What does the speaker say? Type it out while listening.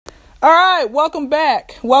All right, welcome back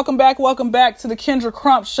to the Kyndra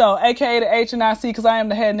Crump Show, aka the HNIC, because I am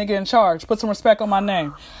the head nigga in charge. Put some respect on my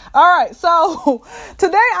name. All right, so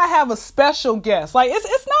today I have a special guest. Like,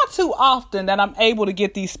 it's not too often that I'm able to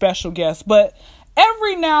get these special guests, but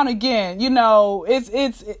every now and again, you know,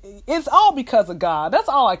 it's all because of God. That's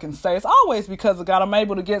all I can say. It's always because of God. I'm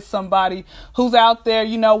able to get somebody who's out there,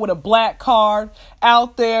 you know, with a black card,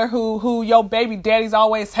 out there who your baby daddy's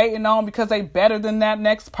always hating on because they better than that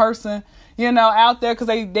next person. You know, out there because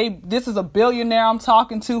this is a billionaire I'm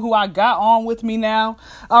talking to who I got on with me now.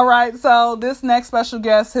 All right, so this next special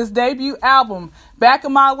guest, his debut album, Back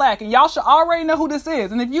of My Lack, and y'all should already know who this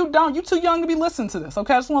is. And if you don't, you too young to be listening to this,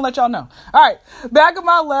 okay? I just want to let y'all know. All right, Back of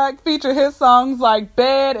My Lack feature his songs like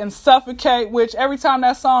Bed and Suffocate, which every time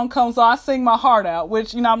that song comes on, I sing my heart out,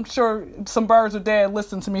 which, you know, I'm sure some birds are dead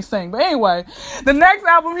listening to me sing. But anyway, the next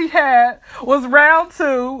album he had was Round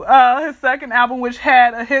 2, his second album, which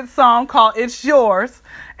had a hit song called It's Yours.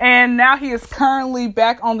 And now he is currently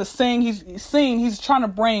back on the scene. He's trying to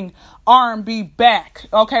bring R&B back.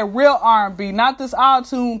 Okay, real R&B, not this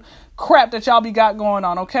auto-tune crap that y'all got going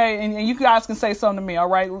on, okay? And you guys can say something to me, all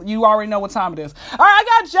right? You already know what time it is. All right,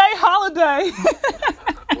 I got Jay Holiday.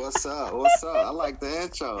 What's up? I like the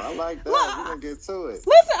intro. I like that. We're going to get to it. Listen,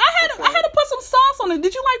 I had to put some sauce on it.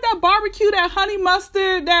 Did you like that barbecue, that honey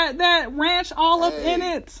mustard, that ranch all up in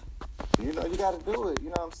it? You know, you got to do it. You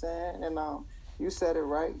know what I'm saying? And you said it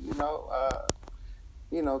right. You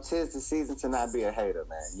know, 'tis the season to not be a hater,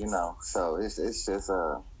 man. You know, so it's just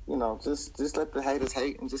you know, just let the haters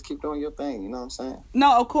hate and just keep doing your thing. You know what I'm saying?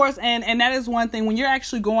 No, of course, and that is one thing when you're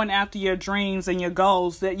actually going after your dreams and your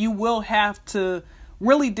goals, that you will have to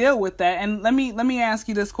really deal with that. And let me ask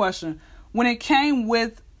you this question: when it came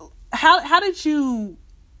with, how did you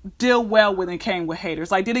deal well with and came with haters?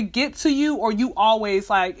 Like, did it get to you, or you always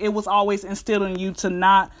it was always instilled in you to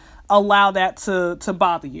not allow that to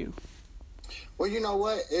bother you? Well, you know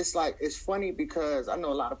what? It's funny because I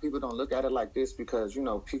know a lot of people don't look at it like this because, you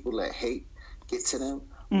know, people let hate get to them.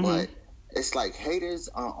 Mm-hmm. But it's like haters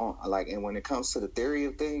and when it comes to the theory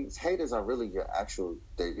of things, haters are really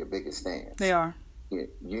they're your biggest fans. They are.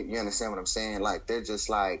 You understand what I'm saying? Like, they're just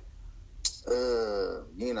like,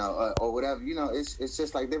 you know, or whatever. You know, it's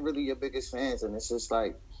just like they're really your biggest fans. And it's just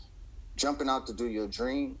like jumping out to do your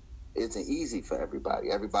dream isn't easy for everybody.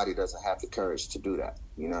 Everybody doesn't have the courage to do that.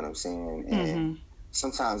 You know what I'm saying? And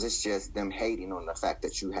sometimes it's just them hating on the fact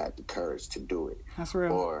that you had the courage to do it. That's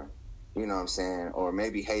real. Or, you know what I'm saying? Or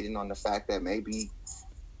maybe hating on the fact that maybe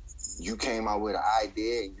you came out with an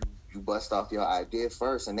idea and you bust off your idea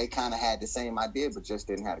first, and they kind of had the same idea but just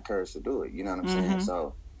didn't have the courage to do it. You know what I'm saying?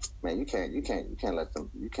 So, man, you can't let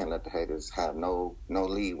the haters have no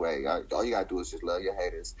leeway. All you gotta do is just love your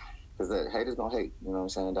haters. Because the haters gonna hate, you know what I'm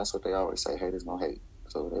saying? That's what they always say, haters gonna hate.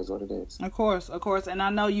 So it is what it is. Of course. And I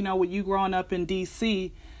know, you know, with you growing up in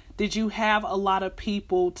D.C., did you have a lot of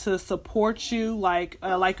people to support you?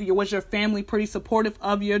 Was your family pretty supportive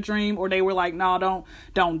of your dream? Or they were like, no,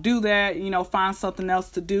 don't do that, you know, find something else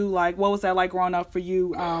to do? Like, what was that like growing up for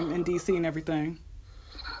you in D.C. and everything?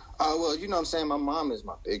 Well, you know what I'm saying? My mom is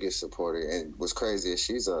my biggest supporter. And what's crazy is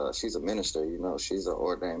she's a minister, you know. She's an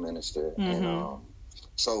ordained minister. Mm-hmm. And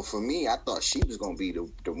so for me, I thought she was going to be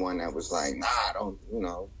the one that was like, nah, don't, you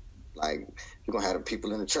know, like, you're going to have the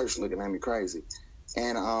people in the church looking at me crazy.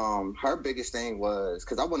 And her biggest thing was,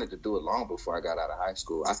 because I wanted to do it long before I got out of high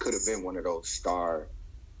school. I could have been one of those star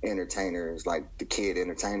entertainers, like the kid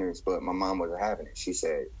entertainers, but my mom wasn't having it. She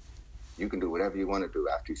said, you can do whatever you want to do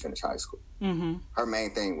after you finish high school. Mm-hmm. Her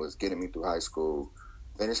main thing was getting me through high school,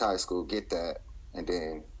 finish high school, get that, and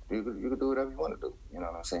then you could do whatever you want to do. You know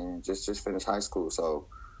what I'm saying? Just finish high school. So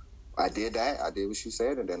I did that. I did what she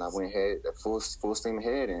said, and then I went ahead, full steam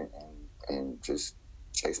ahead, and just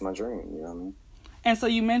chased my dream. You know what I mean? And so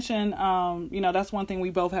you mentioned, you know, that's one thing we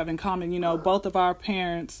both have in common. You know, both of our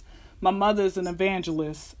parents. My mother's an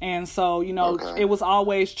evangelist, and so, you know, It was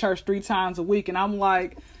always church 3 times a week, and I'm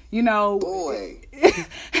like, you know, boy,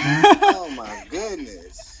 oh my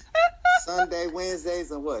goodness. Sunday,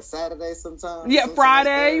 Wednesdays, and what? Saturday sometimes? Yeah,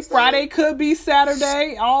 Friday could be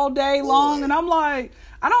Saturday, all day long. And I'm like,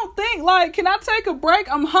 I don't think, like, can I take a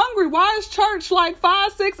break? I'm hungry. Why is church like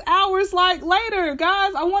 5-6 hours like later?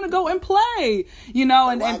 Guys, I want to go and play, you know.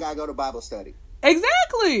 And I gotta go to Bible study.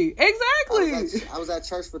 Exactly. I was at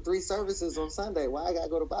church for 3 services on Sunday. Why I gotta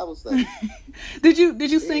go to Bible study? Did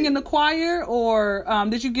you sing in the choir, or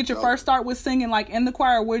did you get your first start with singing like in the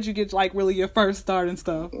choir? Or where'd you get like really your first start and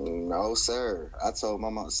stuff? No, sir. I told my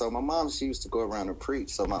mom. So my mom, she used to go around and preach.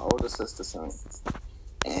 So my older sister sang,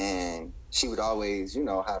 and she would always, you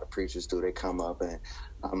know how the preachers do. They come up and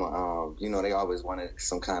I'm a, they always wanted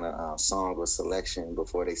some kind of song or selection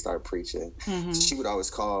before they start preaching. Mm-hmm. So she would always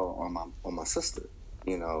call on my sister,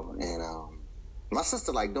 and my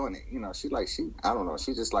sister liked doing it. I don't know,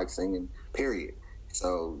 she just liked singing, period.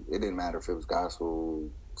 So it didn't matter if it was gospel,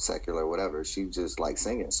 secular, whatever. She just liked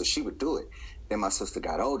singing, so she would do it. Then my sister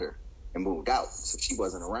got older and moved out, so she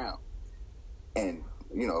wasn't around. And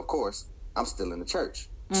of course, I'm still in the church.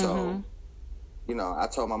 So I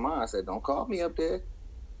told my mom, I said, don't call me up there.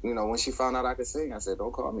 When she found out I could sing, I said,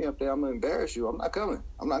 don't call me up there. I'm going to embarrass you. I'm not coming.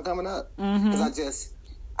 I'm not coming up. Because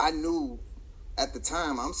I knew at the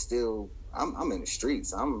time I'm in the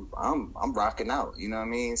streets. I'm rocking out. You know what I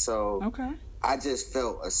mean? So I just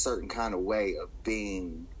felt a certain kind of way of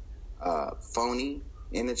being phony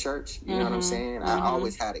in the church. You know what I'm saying? I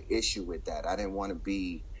always had an issue with that. I didn't want to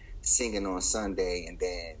be singing on Sunday and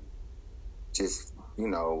then just,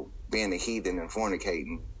 being a heathen and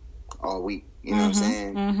fornicating all week. You know what I'm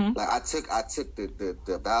saying? Like I took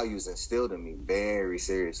the values instilled in me very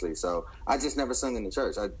seriously. So I just never sung in the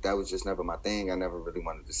church. That was just never my thing. I never really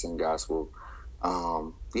wanted to sing gospel.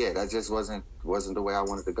 That just wasn't the way I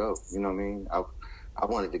wanted to go. You know what I mean? I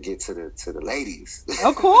wanted to get to the ladies.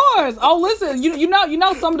 Of course. Oh, listen, you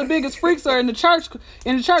know some of the biggest freaks are in the church.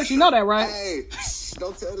 You know that, right? Hey,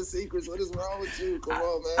 don't tell the secrets. What is wrong with you? Come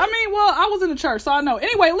on, man. I mean, well, I was in the church, so I know.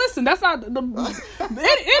 Anyway, listen, that's not the.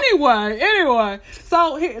 Anyway.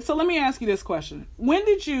 So let me ask you this question: when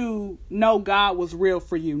did you know God was real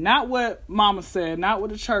for you? Not what Mama said, not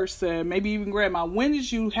what the church said, maybe even Grandma. When did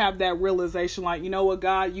you have that realization? Like, you know what,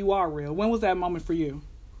 God, you are real. When was that moment for you?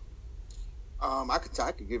 I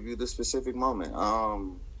could give you the specific moment.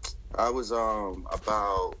 I was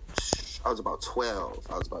about 12.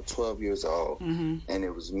 I was about 12 years old, and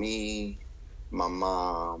it was me, my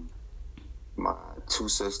mom, my two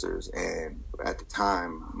sisters, and at the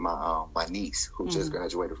time my niece who just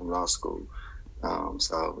graduated from law school.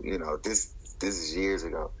 So this is years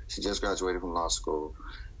ago. She just graduated from law school,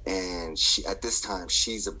 and at this time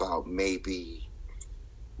she's about maybe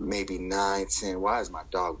 9, 10. Why is my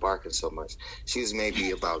dog barking so much? She's maybe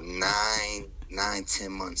about 9,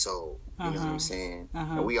 10 months old. You know what I'm saying?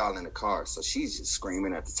 And we all in the car. So she's just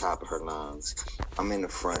screaming at the top of her lungs. I'm in the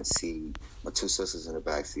front seat. My two sisters in the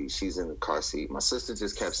back seat. She's in the car seat. My sister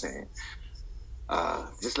just kept saying,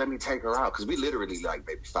 just let me take her out. Because we literally like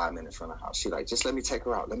maybe 5 minutes from the house. She like, just let me take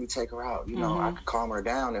her out. Let me take her out. I could calm her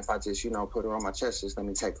down if I just, put her on my chest. Just let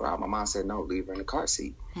me take her out. My mom said, no, leave her in the car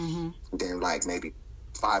seat. Then like maybe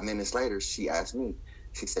 5 minutes later, she asked me,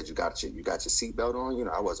 she said, you got your seatbelt on?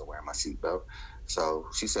 I wasn't wearing my seatbelt. So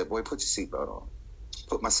she said, boy, put your seatbelt on.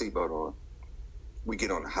 Put my seatbelt on. We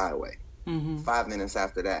get on the highway. 5 minutes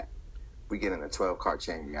after that, we get in a 12-car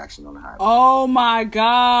chain reaction on the highway. Oh, my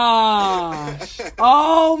gosh.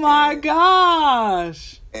 Oh, my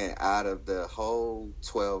gosh. And out of the whole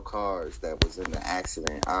 12 cars that was in the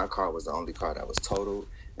accident, our car was the only car that was totaled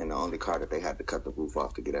and the only car that they had to cut the roof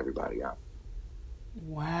off to get everybody out.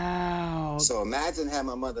 Wow. So imagine had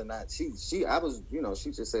my mother not, she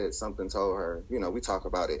just said something told her, we talk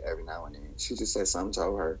about it every now and then. She just said something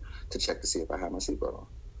told her to check to see if I had my seatbelt on.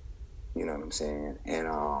 You know what I'm saying? And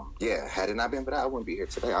had it not been for that, I wouldn't be here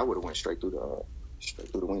today. I would have went straight through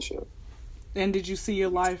the windshield. And did you see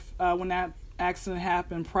your life when that accident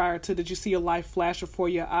happened? Did you see your life flash before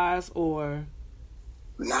your eyes, or?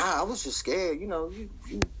 Nah, I was just scared.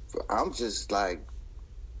 I'm just like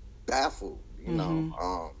baffled. I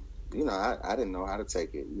didn't know how to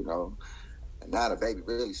take it. Now the baby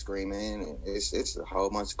really screaming, and it's a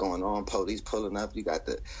whole bunch going on. Police pulling up. You had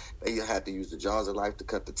to use the jaws of life to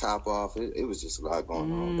cut the top off. It was just a lot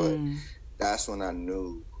going on. But that's when I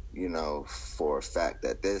knew, for a fact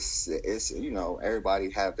that this is,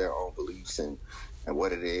 everybody have their own beliefs and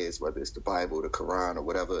what it is, whether it's the Bible, the Quran, or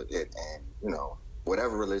whatever and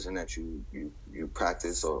whatever religion that you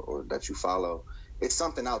practice or that you follow, it's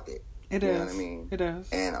something out there. It is. You know what I mean? It is.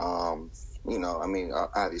 And,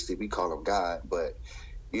 obviously we call him God, but,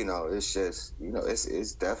 it's just,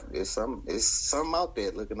 it's something out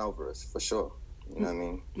there looking over us for sure. You know what I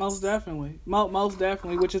mean? Most definitely. Most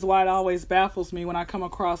definitely, which is why it always baffles me when I come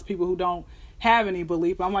across people who don't have any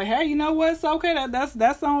belief. I'm like, hey, you know what? It's okay.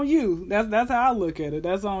 That's on you. That's how I look at it.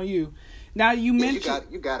 That's on you. Now you mentioned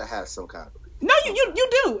you gotta have some kind of belief. No, you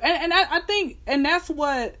do. And I think, and that's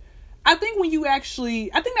what, I think when you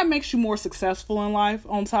actually, I think that makes you more successful in life.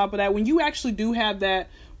 On top of that, when you actually do have that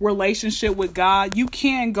relationship with God, you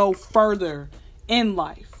can go further in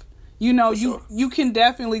life. You can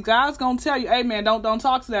definitely, God's going to tell you, hey man, don't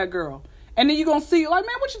talk to that girl. And then you're going to see, like,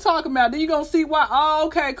 man, what you talking about? Then you're going to see why, oh,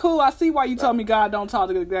 okay, cool. I see why you told me God don't talk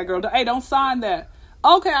to that girl. Hey, don't sign that.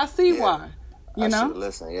 Okay, I see why. You I know? should have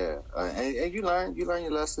listened, yeah. And you learn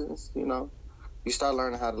your lessons, you know. You start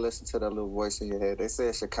learning how to listen to that little voice in your head. They say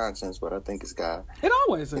it's your conscience, but I think it's God. It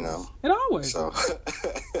always is. You know? It always so.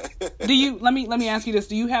 is. Do you, let me ask you this.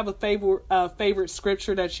 Do you have a favorite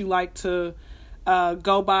scripture that you like to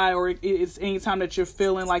go by, or it's any time that you're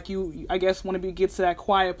feeling like you, I guess, want to get to that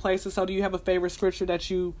quiet place? So do you have a favorite scripture that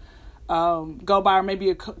you go by, or maybe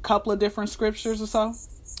a couple of different scriptures or so?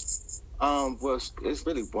 Well, it's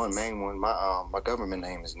really one main one. My government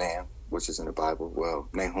name is Nam, which is in the Bible. Well,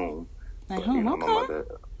 Nahum. But, you know, okay.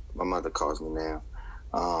 My mother calls me Nam.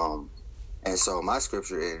 And so my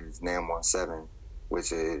scripture is Nam 1:7,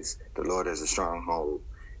 which is the Lord is a stronghold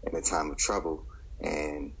in a time of trouble,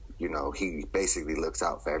 and you know He basically looks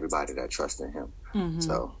out for everybody that trusts in Him. Mm-hmm.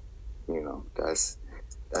 So, you know, that's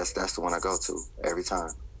the one I go to every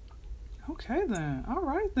time. Okay, then. All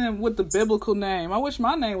right, then. With the biblical name. I wish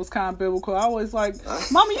my name was kind of biblical. I always like,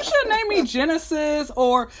 Mama, you should name me Genesis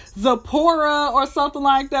or Zipporah or something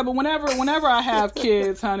like that. But whenever I have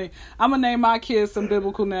kids, honey, I'm going to name my kids some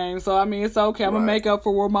biblical names. So, I mean, it's okay. I'm going to make up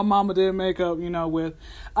for what my mama didn't make up, you know, with.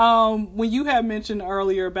 When you had mentioned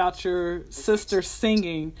earlier about your sister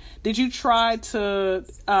singing, did she try to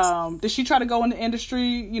go in the industry,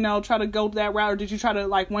 you know, try to go that route? Or did you try to,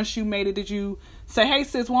 like, once you made it, did you say, hey,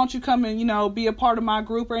 sis, why don't you come and, you know, be a part of my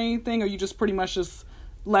group or anything? Or you just pretty much just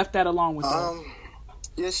left that alone with her?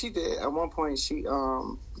 Yeah, she did. At one point, she,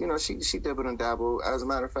 you know, she dabbled and dabbled. As a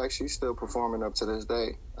matter of fact, she's still performing up to this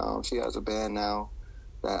day. She has a band now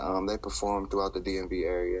that they perform throughout the DMV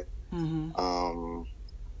area. Mm-hmm.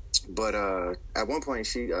 But at one point,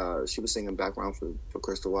 she was singing background for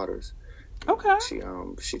Crystal Waters. Okay.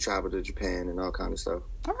 She traveled to Japan and all kind of stuff.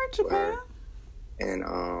 All right, Japan.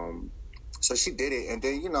 And so she did it, and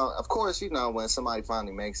then, you know, of course, you know, when somebody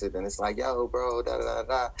finally makes it, then it's like, yo, bro, da da da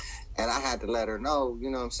da. And I had to let her know, you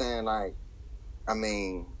know what I'm saying? Like, I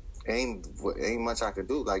mean, ain't much I could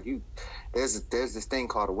do. Like, there's this thing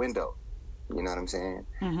called a window. You know what I'm saying?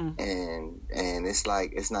 Mm-hmm. And it's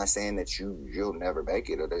like, it's not saying that you'll never make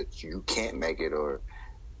it, or that you can't make it, or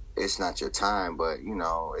it's not your time, but you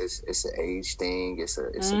know, it's an age thing. It's a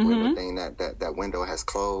window thing that window has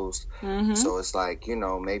closed. Mm-hmm. So it's like, you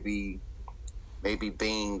know, maybe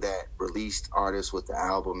being that released artist with the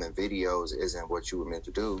album and videos isn't what you were meant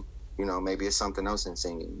to do. You know, maybe it's something else in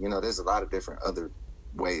singing. You know, there's a lot of different other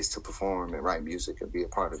ways to perform and write music and be a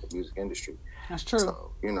part of the music industry. That's true.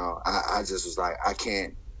 So, you know, I just was like, I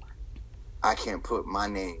can't put my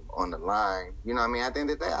name on the line. You know what I mean? At the end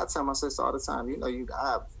of the day, I tell my sister all the time, you know,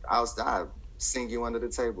 I'll sing you under the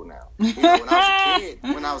table now. You know,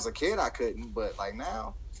 when I was a kid, I couldn't, but like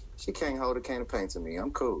now, she can't hold a can of paint to me.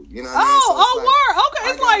 I'm cool. You know what I mean? So word.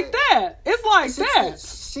 Okay, it's like that. It's like that.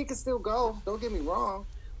 She can still go. Don't get me wrong.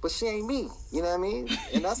 But she ain't me. You know what I mean?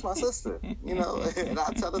 And that's my sister. You know? And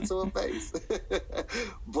I tell her to her face.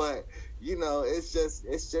 But, you know, it's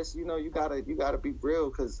just, you know, you gotta be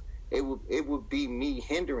real, because it would be me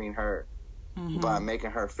hindering her by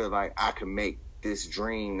making her feel like I could make this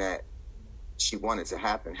dream that she wanted to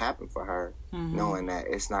happen for her, knowing that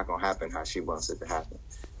it's not gonna happen how she wants it to happen.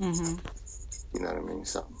 Mm-hmm. You know what I mean?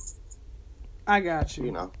 So I got you.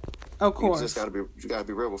 You know, of course, you gotta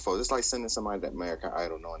be real before. It's like sending somebody that American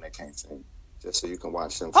Idol knowing they can't sing, just so you can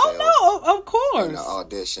watch them. Oh no, of course. In the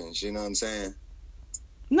auditions, you know what I'm saying?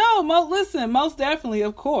 No, listen, most definitely,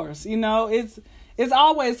 of course. You know, it's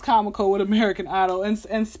always comical with American Idol.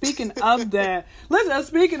 And speaking of that,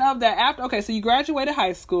 after, so you graduated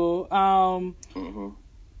high school.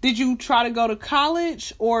 Did you try to go to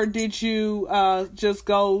college, or did you just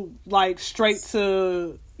go like straight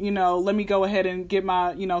to, you know, let me go ahead and get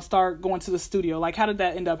my, you know, start going to the studio? Like, how did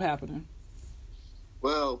that end up happening?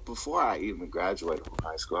 Well, before I even graduated from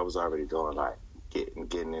high school, I was already doing like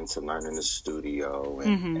getting into learning the studio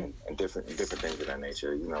and different things of that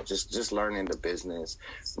nature. You know, just learning the business,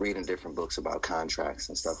 reading different books about contracts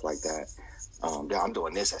and stuff like that. I'm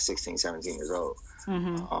doing this at 16, 17 years old.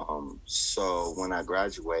 So when I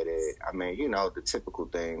graduated, I mean, you know, the typical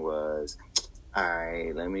thing was, all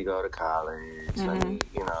right, let me go to college. Let me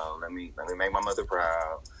make my mother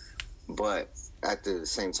proud. But at the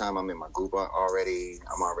same time, I'm in my group already.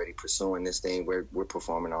 I'm already pursuing this thing. We're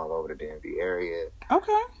performing all over the DMV area.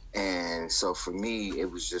 Okay. And so for me,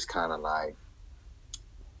 it was just kind of like,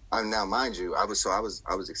 now mind you, I was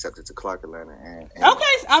accepted to Clark Atlanta and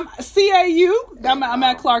okay, I'm CAU. I'm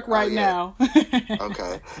at Clark right now.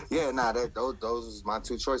 Okay, yeah, those was my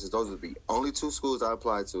two choices. Those were the only two schools I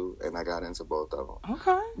applied to, and I got into both of them.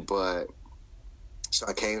 Okay, but so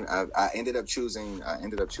I ended up choosing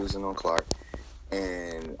on Clark,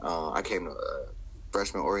 and I came to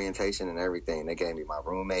freshman orientation and everything. They gave me my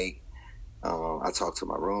roommate. I talked to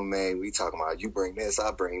my roommate. We talking about, you bring this,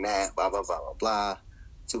 I bring that, blah, blah, blah, blah, blah.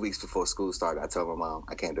 2 weeks before school started, I told my mom,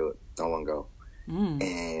 I can't do it. Don't want to go.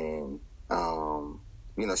 And,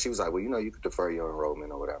 she was like, well, you could defer your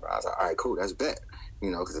enrollment or whatever. I was like, all right, cool, that's bet.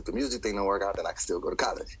 Because if the music thing don't work out, then I can still go to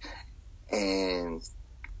college. And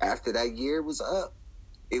after that year was up,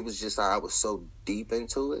 it was just, I was so deep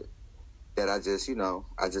into it that I just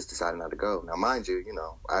decided not to go. Now, mind you,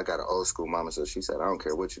 I got an old school mama, so she said, I don't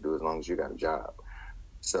care what you do as long as you got a job.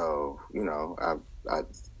 So, I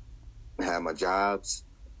had my jobs,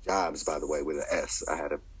 by the way, with an S. I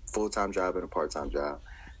had a full-time job and a part-time job.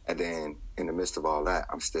 And then in the midst of all that,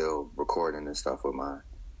 I'm still recording and stuff with my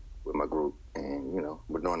group, and,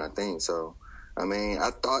 we're doing that thing. So,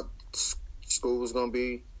 I thought school was going to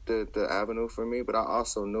be the avenue for me, but I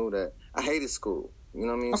also knew that I hated school. You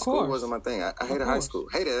know what I mean? School wasn't my thing. I hated high school.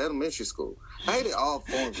 Hated elementary school. I hated all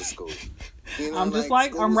forms of school. I'm just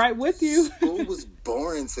I'm right with you. School was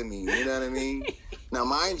boring to me. You know what I mean? Now,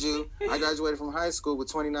 mind you, I graduated from high school with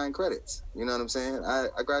 29 credits. You know what I'm saying?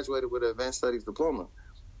 I graduated with an advanced studies diploma.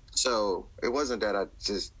 So it wasn't that I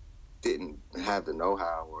just didn't have the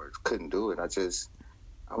know-how or couldn't do it. I was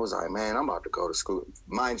like, man, I'm about to go to school.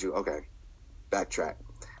 Mind you, okay, backtrack.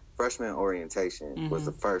 Freshman orientation was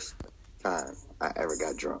the first time I ever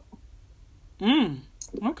got drunk.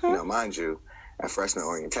 Okay. Now, mind you, at freshman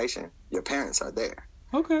orientation, your parents are there.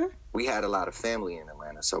 Okay. We had a lot of family in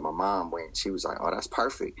Atlanta, so my mom went. She was like, oh, that's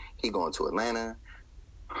perfect. He going to Atlanta.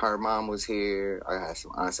 Her mom was here. I had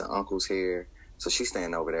some aunts and uncles here. So she's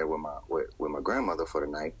staying over there with my grandmother for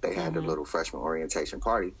the night. They had the little freshman orientation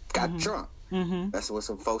party. Got drunk. Messing with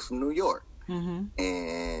some folks from New York.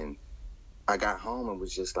 And I got home and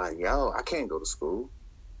was just like, yo, I can't go to school.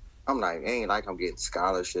 I'm like, it ain't like I'm getting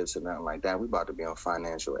scholarships or nothing like that. We about to be on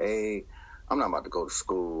financial aid. I'm not about to go to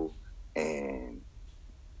school and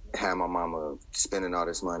have my mama spending all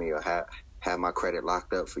this money or have my credit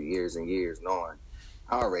locked up for years and years, knowing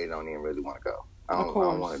I already don't even really want to go. I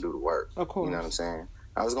don't want to do the work. Of course. You know what I'm saying?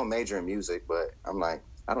 I was going to major in music, but I'm like,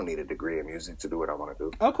 I don't need a degree in music to do what I want to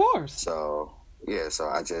do. Of course. So, yeah, so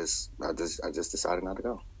I just decided not to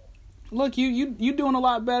go. Look, you doing a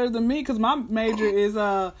lot better than me, because my major is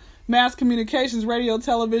mass communications, radio,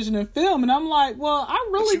 television, and film. And I'm like, well, I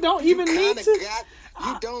really don't even need to.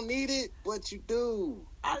 You don't need it, but you do.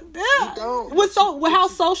 Yeah. You don't. With how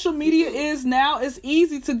social media is now, it's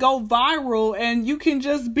easy to go viral, and you can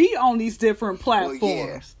just be on these different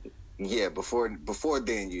platforms. Well, yeah, before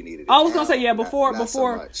then you needed it. I was gonna say, yeah, before. Not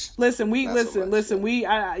so much. Listen, I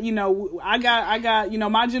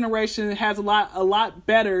got, my generation has a lot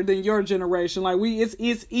better than your generation. Like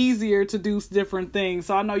it's easier to do different things.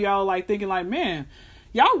 So I know y'all like thinking like, man,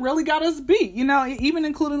 y'all really got us beat, even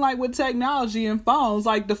including like with technology and phones,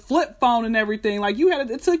 like the flip phone and everything. Like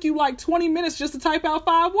it took you like 20 minutes just to type out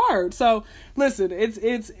 5 words. So listen,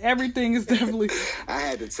 it's everything is definitely. I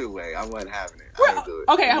had the 2-way. I wasn't having it. I didn't do it.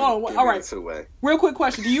 Okay, hold on. All right. 2-way. Real quick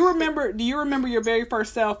question: Do you remember your very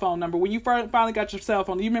first cell phone number when you finally got your cell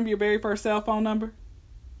phone? Do you remember your very first cell phone number?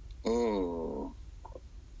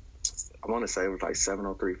 I want to say it was like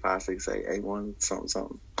 703-568-81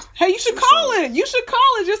 something. Hey, you should call it. You should call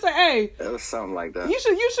it. Just say, hey. It was something like that. You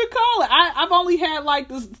should call it. I've only had like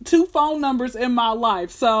this 2 phone numbers in my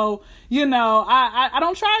life, so I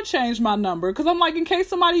don't try to change my number, because I'm like, in case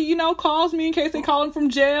somebody calls me, in case they calling from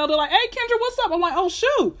jail, they're like, hey Kyndra, what's up? I'm like, oh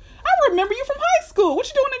shoot, I remember you from high school. What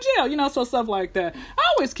you doing in jail? So stuff like that.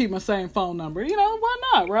 I always keep my same phone number. Why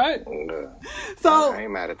not, right? So I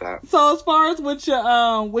ain't mad at that. So as far as with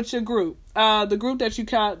your group, the group that you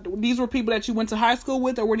got, these were people that you went to high school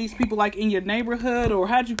with, or were these people like in your neighborhood, or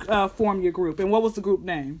how'd you form your group, and what was the group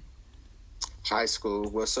name? High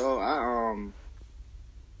school. Well, so I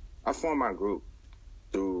formed my group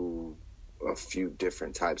through a few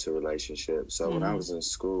different types of relationships. So when I was in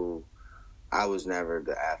school, I was never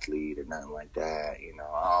the athlete or nothing like that. I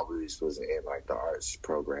always was in like the arts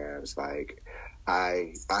programs. Like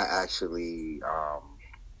I actually I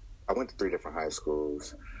went to 3 different high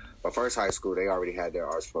schools. My first high school, they already had their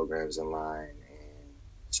arts programs in line, and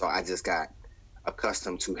so I just got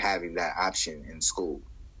accustomed to having that option in school.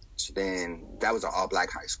 So then that was an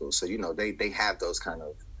all-black high school, so they have those kind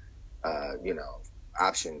of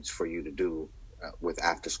options for you to do with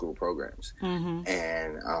after-school programs.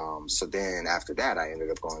 And so then after that, I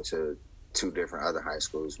ended up going to 2 different other high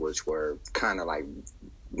schools, which were kind of like,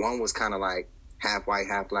 one was kind of like half white,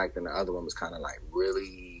 half black, and the other one was kind of like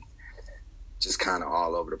really just kind of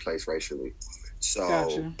all over the place racially. So,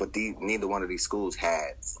 gotcha. But neither one of these schools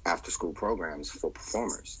had after-school programs for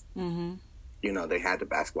performers. They had the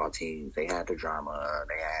basketball teams, they had the drama,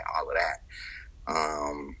 they had all of that.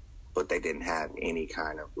 but they didn't have any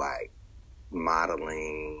kind of like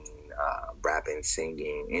modeling, rapping,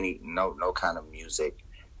 singing, no kind of music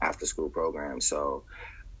after school program. So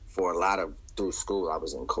for a lot of through school, I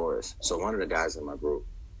was in chorus. So one of the guys in my group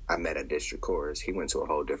I met at district chorus. He went to a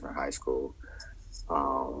whole different high school.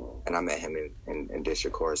 And I met him in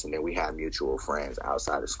district chorus, and then we had mutual friends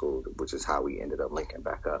outside of school, which is how we ended up linking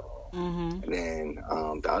back up. And then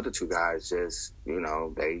the other two guys just,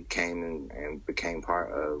 they came and became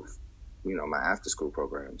part of, my after school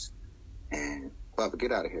programs. And Papa,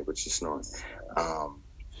 get out of here with your snoring.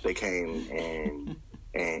 They came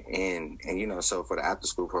and so for the after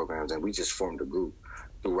school programs, and we just formed a group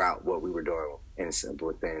throughout what we were doing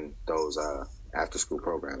within those after school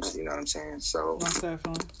programs. You know what I'm saying? So most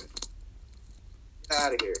definitely. Get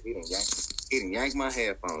out of here. He didn't yank my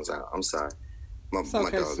headphones out. I'm sorry. My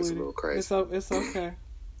dog is a little crazy. It's okay.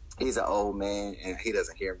 He's an old man and he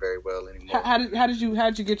doesn't hear very well anymore. How did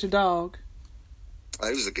you get your dog?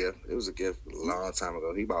 It was a gift. It was a gift a long time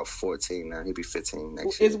ago. He about 14 now. He'll be 15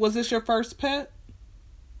 next year. Was this your first pet?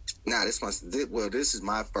 Nah, this is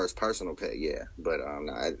my first personal pet, yeah. But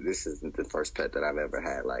this isn't the first pet that I've ever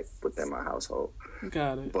had, like, within my household.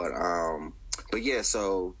 Got it. But yeah,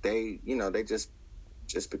 so they just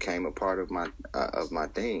became a part of my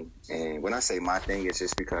thing. And when I say my thing, it's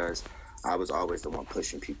just because I was always the one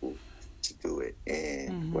pushing people to do it.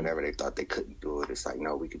 And whenever they thought they couldn't do it, it's like,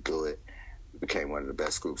 no, we could do it. We became one of the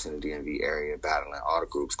best groups in the DMV area, battling all the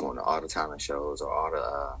groups, going to all the talent shows or all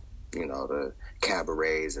the the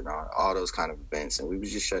cabarets and all those kind of events, and we was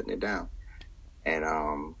just shutting it down.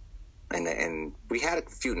 And we had a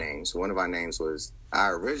few names. One of our names was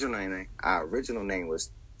our original name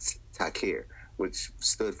was Takir, which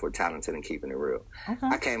stood for Talented and Keeping It Real. Okay.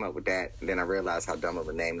 I came up with that, and then I realized how dumb of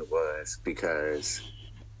a name it was because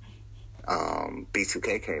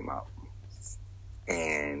B2K came out.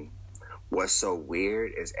 And what's so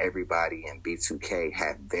weird is everybody in B2K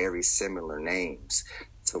had very similar names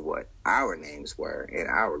to what our names were in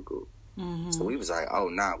our group. So we was like, oh,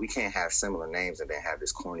 nah, we can't have similar names and then have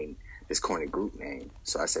this corny group name.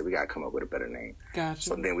 So I said, we got to come up with a better name. Gotcha.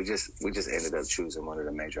 So then we just ended up choosing one of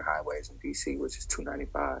the major highways in DC, which is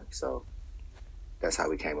 295. So that's how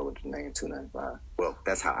we came up with the name 295. Well,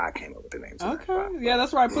 that's how I came up with the name 295. Okay. Yeah,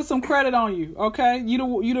 that's right. Put some credit on you. Okay. You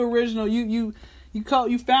the original. You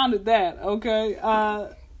founded that. Okay.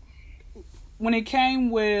 When it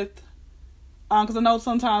came with, because I know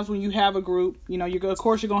sometimes when you have a group, of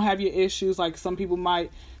course you're gonna have your issues. Like some people might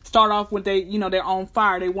start off with they're on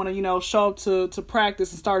fire. They want to show up to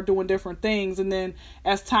practice and start doing different things, and then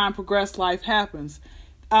as time progressed, life happens.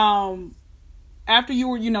 After you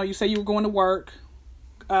were, you say you were going to work,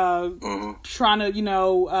 trying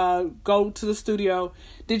to go to the studio.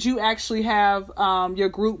 Did you actually have your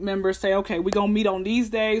group members say, okay, we're gonna meet on these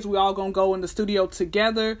days, we all gonna go in the studio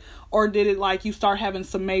together? Or did it like you start having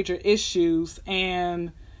some major issues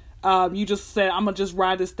and you just said, I'm gonna just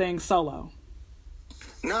ride this thing solo?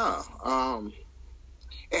 No,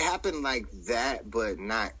 it happened like that, but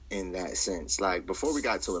not in that sense. Like before we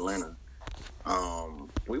got to Atlanta,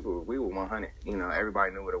 we were 100.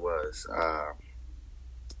 Everybody knew what it was.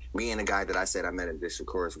 Me and the guy that I said I met in district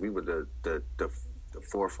chorus, we were the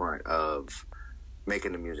forefront of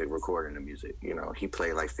making the music, recording the music. He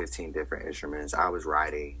played like 15 different instruments. I was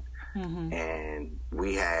writing, and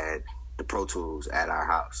we had the Pro Tools at our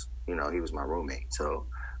house. He was my roommate, so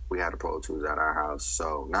we had the Pro Tools at our house.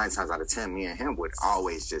 So 9 times out of 10, me and him would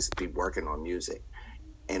always just be working on music.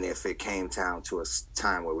 And if it came down to a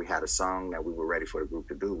time where we had a song that we were ready for the group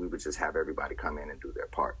to do, we would just have everybody come in and do their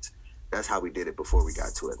parts. That's how we did it before we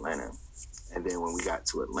got to Atlanta. And then when we got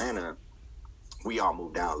to Atlanta, we all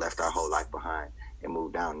moved down, left our whole life behind and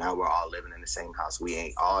moved down. Now we're all living in the same house. We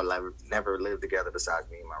ain't all never lived together besides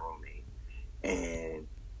me and my roommate. And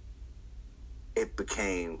it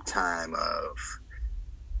became time of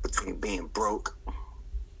between being broke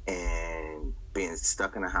and being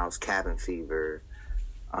stuck in a house, cabin fever,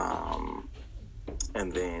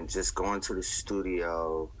 and then just going to the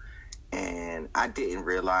studio. And I didn't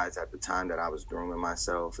realize at the time that I was grooming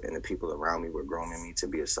myself and the people around me were grooming me to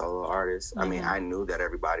be a solo artist. I mean, I knew that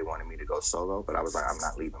everybody wanted me to go solo, but I was like, I'm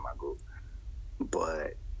not leaving my group.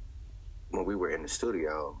 But when we were in the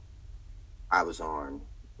studio, I was on,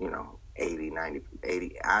 80, 90,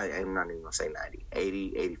 80, I'm not even going to say 90,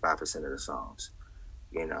 80, 85% of the songs,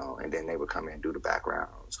 and then they would come in and do the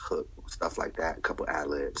backgrounds, hook, stuff like that, a couple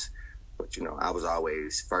ad-libs. But, I was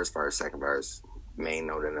always first verse, second verse, main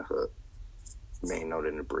note in the hook, main note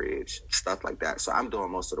in the bridge, stuff like that. So I'm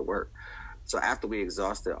doing most of the work. So after we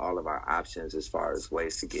exhausted all of our options as far as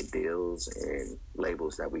ways to get deals and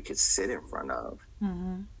labels that we could sit in front of,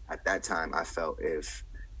 at that time, I felt if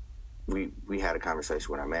we had a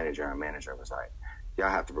conversation with our manager was like, y'all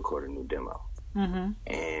have to record a new demo. Mm-hmm.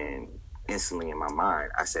 And instantly in my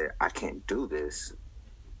mind, I said, I can't do this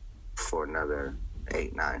for another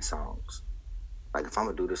 8-9 songs. Like, if I'm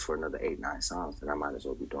gonna do this for another 8-9 songs, then I might as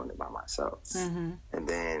well be doing it by myself. Mm-hmm. And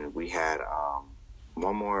then we had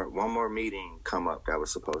one more meeting come up that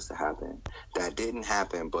was supposed to happen. That didn't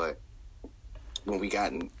happen, but when we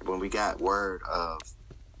got word of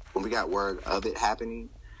it happening,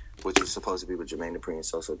 which was supposed to be with Jermaine Dupri and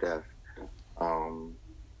So Def,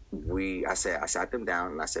 I sat them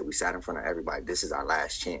down and I said, we sat in front of everybody. This is our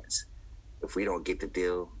last chance. If we don't get the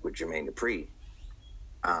deal with Jermaine Dupri,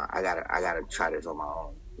 I gotta try this on my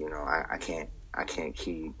own. You know, I can't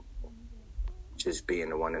keep just being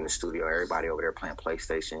the one in the studio. Everybody over there playing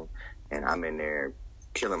PlayStation, and I'm in there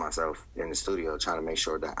killing myself in the studio trying to make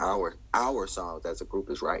sure that our songs as a group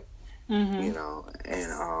is right. Mm-hmm. You know,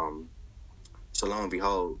 and so lo and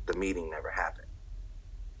behold, the meeting never happened.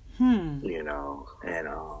 You know, and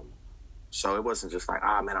so it wasn't just like,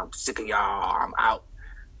 man, I'm sick of y'all, I'm out.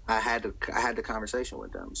 I had the conversation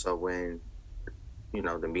with them. So when, you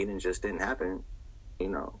know, the meeting just didn't happen, you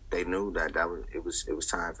know, they knew that it was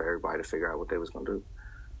time for everybody to figure out what they was gonna do.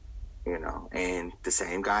 You know, and the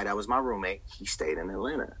same guy that was my roommate, he stayed in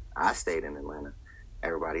Atlanta. I stayed in Atlanta.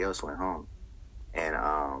 Everybody else went home. And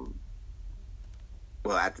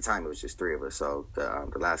well, at the time it was just 3 of us. So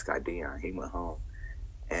the last guy, Dion, he went home.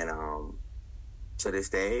 And to this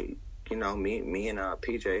day, you know, me and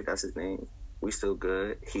PJ, that's his name, we still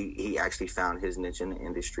good. He actually found his niche in the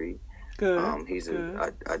industry. Good. He's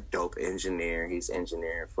good. A dope engineer. He's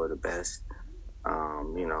engineering for the best.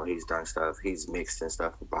 You know, he's done stuff. He's mixed and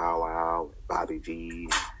stuff with Bow Wow, Bobby V,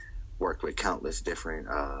 worked with countless different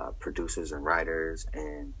producers and writers.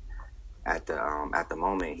 And at the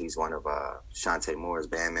moment, he's one of Shantae Moore's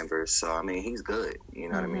band members. So, I mean, he's good. You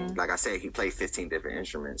know what I mean? Like I said, he played 15 different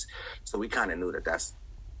instruments. So we kind of knew that that's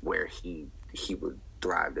where he would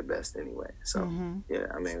thrive the best anyway. So, yeah,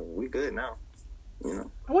 I mean, we good now. You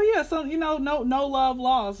know. Well, yeah, so, you know, no love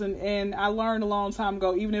lost. And I learned a long time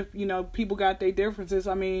ago, even if, you know, people got their differences,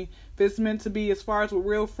 I mean, if it's meant to be, as far as with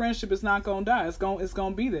real friendship, it's not going to die. It's going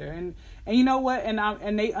to be there. And you know what?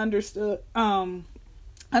 And they understood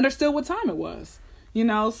what time it was, you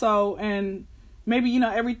know, so, and maybe, you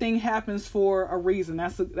know, everything happens for a reason.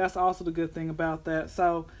 That's also the good thing about that.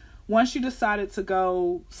 So once you decided to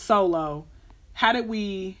go solo, how did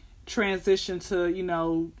we transition to, you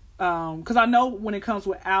know, because I know when it comes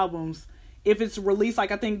with albums, if it's released,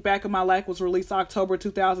 like I think Back of My Life was released October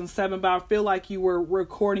 2007, but I feel like you were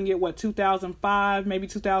recording it, 2005, maybe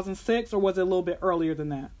 2006, or was it a little bit earlier than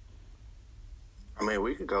that? I mean,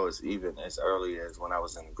 we could go as early as when I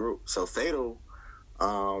was in the group. So Fatal,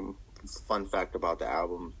 fun fact about the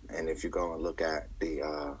album, and if you go and look at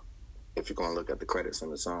the credits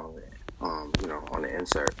on the song, you know, on the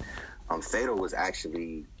insert, Fatal was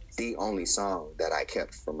actually the only song that I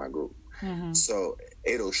kept from my group. So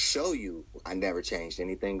it'll show you I never changed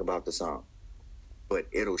anything about the song, but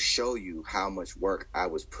it'll show you how much work I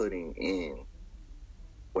was putting in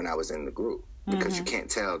when I was in the group, because you can't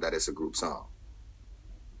tell that it's a group song.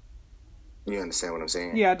 You understand what I'm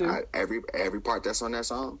saying? Yeah, I do. Every part that's on that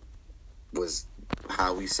song was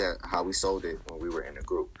how we sold it when we were in the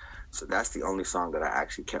group. So that's the only song that I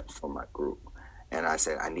actually kept from my group. And I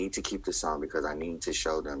said, I need to keep this song because I need to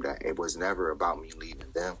show them that it was never about me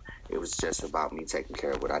leaving them. It was just about me taking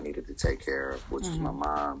care of what I needed to take care of, which was my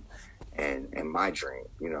mom and my dream.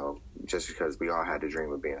 You know, just because we all had the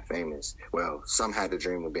dream of being famous. Well, some had the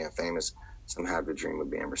dream of being famous. Some had the dream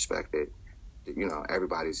of being respected. You know,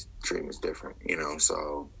 everybody's dream is different, you know.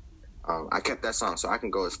 So I kept that song. So I can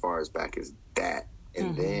go as far as back as that.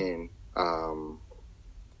 And then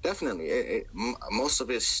definitely, most of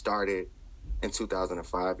it started in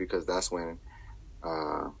 2005, because that's when,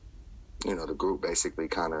 you know, the group basically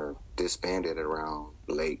kind of disbanded around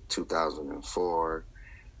late 2004.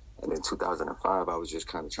 And in 2005, I was just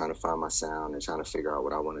kind of trying to find my sound and trying to figure out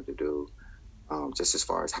what I wanted to do, just as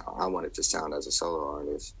far as how I wanted to sound as a solo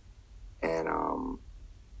artist. And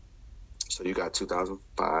so you got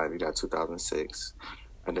 2005, you got 2006,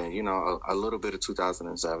 and then, you know, a little bit of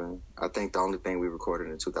 2007. I think the only thing we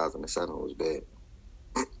recorded in 2007 was Bed.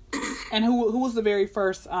 And who was the very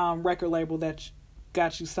first record label that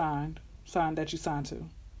got you signed to?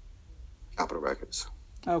 Capitol Records.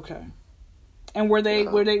 Okay. And were they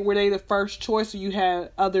the first choice, or you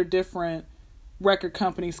had other different record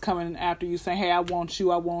companies coming after you saying, "Hey, I want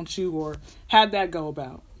you," or how'd that go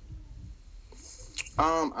about?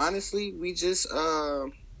 Honestly, we just I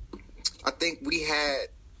think we had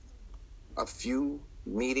a few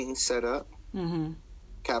meeting set up. Mm-hmm.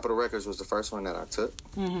 Capitol Records was the first one that I took.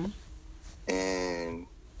 Mm-hmm. And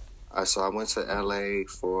so I went to LA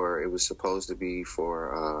for, it was supposed to be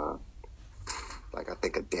for, I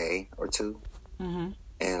think a day or two. Mm-hmm.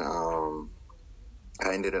 And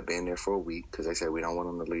I ended up being there for a week because they said we don't want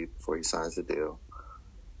him to leave before he signs the deal.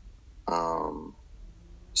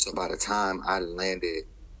 So by the time I landed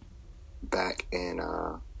back in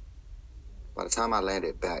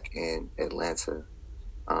Atlanta,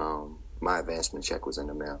 my advancement check was in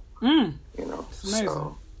the mail. You know,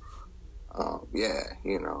 so yeah,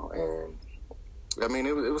 you know, and I mean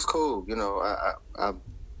it was cool. You know, I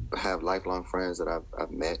have lifelong friends that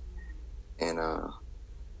I've met in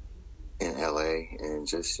LA and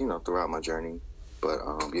just, you know, throughout my journey. But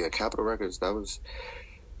yeah, Capitol Records, that was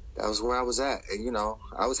where I was at. And, you know,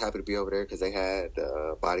 I was happy to be over there because they had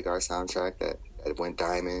the Bodyguard soundtrack that went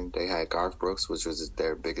diamond. They had Garth Brooks, which was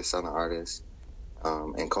their biggest selling artist,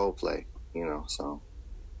 and Coldplay, you know. So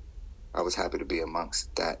I was happy to be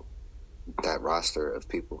amongst that roster of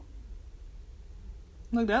people.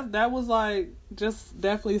 Look, that was like just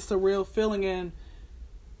definitely a surreal feeling. And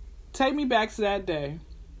take me back to that day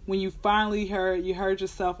when you finally heard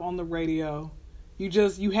yourself on the radio.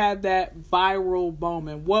 You had that viral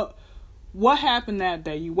moment. What happened that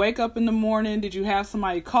day? You wake up in the morning, did you have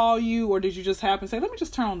somebody call you, or did you just happen to say, let me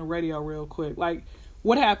just turn on the radio real quick? Like,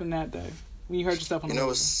 what happened that day when you heard yourself on the radio? You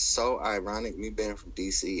know, it's so ironic, me being from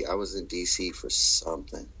D.C., I was in D.C. for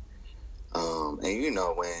something. And you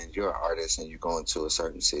know, when you're an artist and you're going to a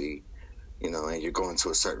certain city, you know, and you're going to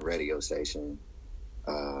a certain radio station,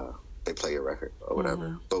 they play your record or whatever.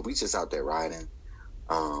 Mm-hmm. But we just out there riding.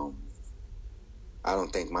 I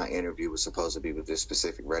don't think my interview was supposed to be with this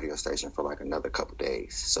specific radio station for like another couple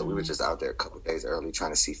days. So we were just out there a couple days early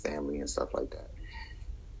trying to see family and stuff like that.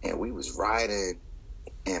 And we was riding,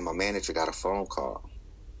 and my manager got a phone call.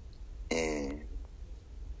 And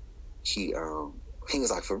he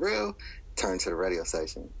was like, for real? Turned to the radio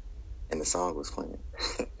station, and the song was playing.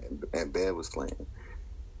 and Bed was playing.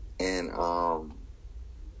 And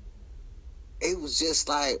it was just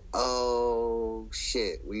like, oh,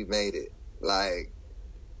 shit, we made it. Like,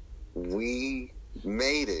 we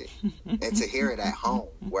made it. And to hear it at home,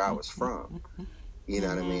 where I was from, you know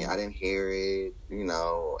what I mean? I didn't hear it, you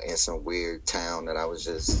know, in some weird town that I was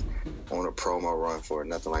just on a promo run for,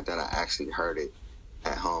 nothing like that. I actually heard it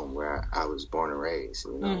at home where I was born and raised,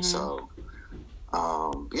 you know? So,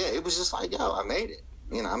 yeah, it was just like, yo, I made it.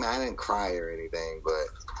 You know, I mean, I didn't cry or anything, but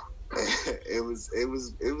it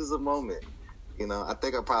was a moment. You know, I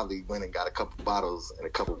think I probably went and got a couple bottles and a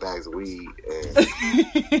couple bags of weed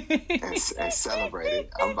and celebrated.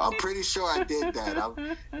 I'm pretty sure I did that.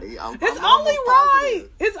 It's only right.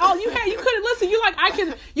 It's all you had. You couldn't listen. You're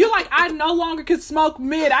like I no longer can smoke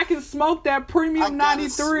mid. I can smoke that premium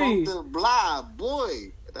 93. Smoke the blah,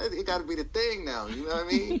 boy. It got to be the thing now. You know what I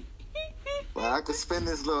mean? Well, I could spend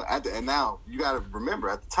this little. And now you got to remember,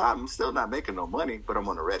 at the time, I'm still not making no money, but I'm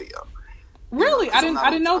on the radio. Really, you know, I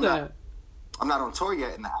didn't know that. I'm not on tour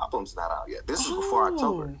yet, and the album's not out yet. This is before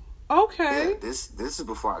October. Okay. Yeah, this is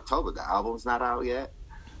before October. The album's not out yet.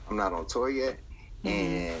 I'm not on tour yet,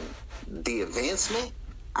 and the advancement,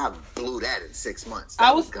 I blew that in 6 months.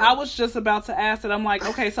 I was just about to ask it. I'm like,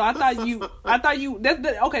 okay, so I thought you.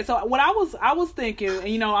 Okay, so what I was thinking, and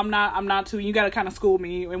you know, I'm not too. You got to kind of school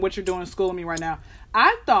me, and what you're doing is schooling me right now.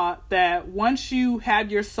 I thought that once you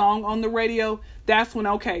had your song on the radio, that's when,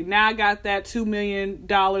 okay, now I got that $2 million.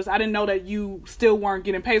 I didn't know that you still weren't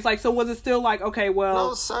getting paid. Like, so was it still like, okay, well...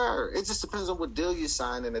 No, sir. It just depends on what deal you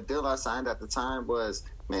signed. And the deal I signed at the time was,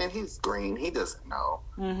 man, he's green. He doesn't know.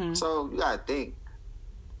 Mm-hmm. So you got to think,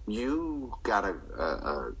 you got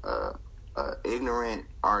a ignorant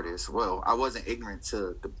artist. Well, I wasn't ignorant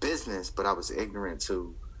to the business, but I was ignorant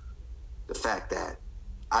to the fact that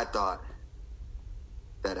I thought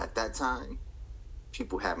that at that time,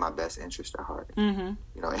 people had my best interest at heart. Mm-hmm.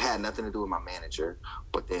 You know, it had nothing to do with my manager,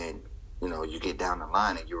 but then, you know, you get down the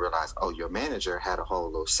line and you realize, oh, your manager had a whole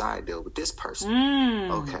little side deal with this person.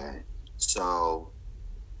 Okay. So,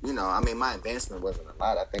 you know, I mean, my advancement wasn't a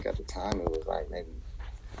lot. I think at the time it was like maybe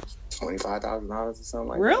 $25,000 or something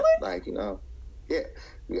like really? That. Like, you know, yeah,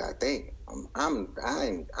 you gotta think. I'm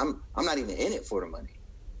not even in it for the money.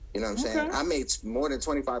 You know what I'm saying? I made more than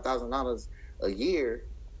 $25,000 a year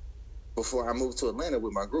before I moved to Atlanta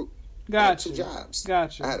with my group. I had 2 jobs.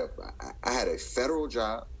 Gotcha. I had a federal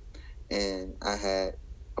job and I had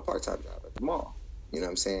a part-time job at the mall. You know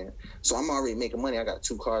what I'm saying? So I'm already making money. I got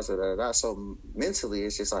 2 cars. So mentally,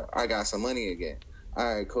 it's just like, I got some money again.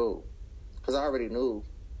 All right, cool. Because I already knew,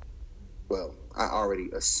 well, I already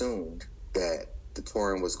assumed that the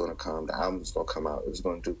touring was going to come, the album was going to come out, it was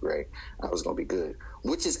going to do great, I was going to be good,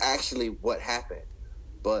 which is actually what happened.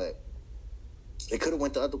 But it could have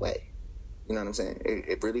went the other way. You know what I'm saying?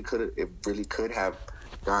 It really could have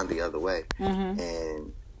gone the other way.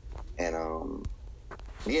 And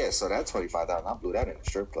yeah, so that $25,000, I blew that in the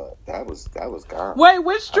strip club. That was gone. Wait,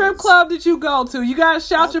 which strip club did you go to? You gotta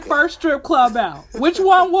shout your first strip club out. Which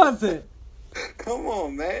one was it? Come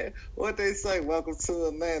on, man. What they say? Welcome to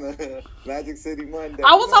Atlanta, Magic City Monday.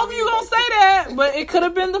 I was hoping you were gonna say that, but it could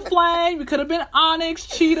have been the Flame. It could have been Onyx,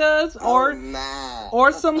 Cheetahs, or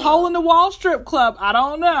some hole in the wall strip club. I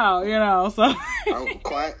don't know, you know. So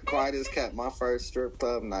quiet as kept. My first strip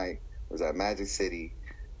club night was at Magic City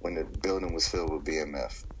when the building was filled with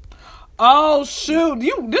BMF. Oh shoot!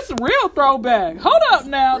 This is real throwback. Hold up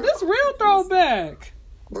now, this real throwback.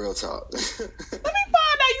 Real talk. Let me find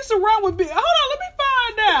out you used to run with Hold on, let me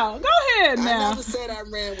find out. Go ahead now. I never said I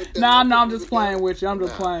ran with them. Nah, I'm just playing with you. I'm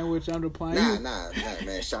just playing with you. Nah,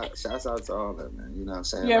 man. Shouts out to all of them, man. You know what I'm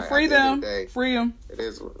saying? Yeah, free them. Free them. It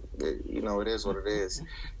is what it is.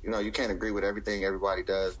 You know, you can't agree with everything everybody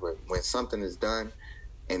does, but when something is done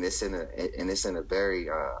and it's in a very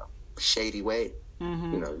shady way,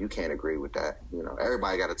 you know, you can't agree with that. You know,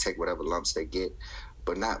 everybody got to take whatever lumps they get,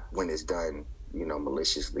 but not when it's done, you know,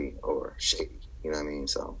 maliciously or shady. You know what I mean?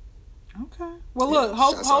 So. Okay. Well, look.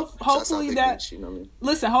 Hopefully that. Beach, you know what I mean?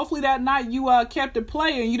 Listen. Hopefully that night you kept it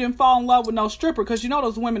playing and you didn't fall in love with no stripper, because you know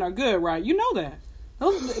those women are good, right? You know that.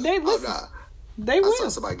 They listen. Oh, nah. They will. I saw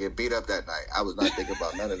somebody get beat up that night. I was not thinking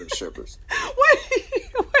about none of them strippers. Wait.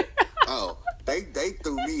 Oh, they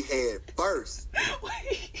threw me head first.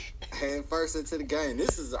 Head first into the game.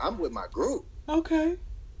 I'm with my group. Okay.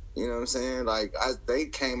 You know what I'm saying? Like they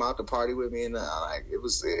came out to party with me, and it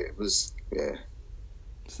was yeah.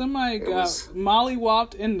 Somebody got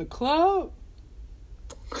mollywopped in the club.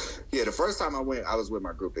 Yeah, the first time I went, I was with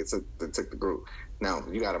my group. They took the group. Now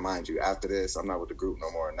you got to mind you. After this, I'm not with the group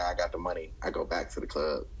no more. Now I got the money. I go back to the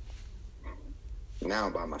club. Now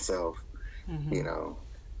I'm by myself. You know,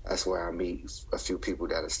 that's where I meet a few people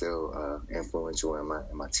that are still influential in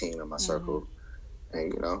my team and my circle.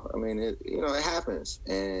 And, you know, I mean, it happens.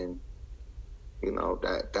 And, you know,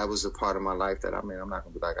 that was a part of my life that, I mean, I'm not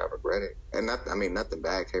going to be like, I regret it. And, nothing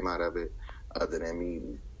bad came out of it other than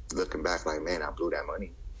me looking back like, man, I blew that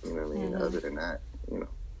money. You know what I mean? Other than that, you know,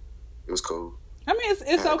 it was cool. I mean,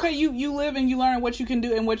 it's okay. You live and you learn what you can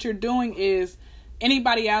do. And what you're doing is,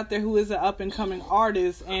 anybody out there who is an up-and-coming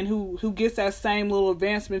artist and who gets that same little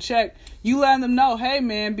advancement check, you let them know, hey,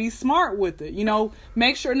 man, be smart with it. You know,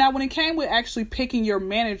 make sure. Now, when it came with actually picking your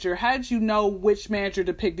manager, how did you know which manager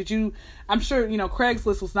to pick? I'm sure, you know,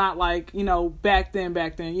 Craigslist was not like, you know, back then,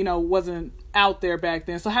 you know, wasn't out there back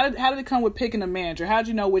then. So how did it come with picking a manager? How did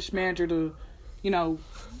you know which manager to, you know?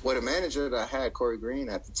 Well, the manager that I had, Corey Green,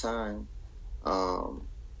 at the time,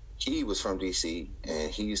 he was from DC,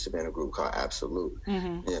 and he used to be in a group called Absolute.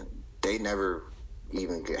 And they never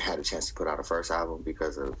even had a chance to put out a first album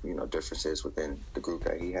because of, you know, differences within the group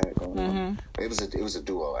that he had going on. It was a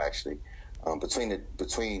duo, actually,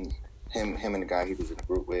 between him and the guy he was in the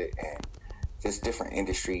group with, and just different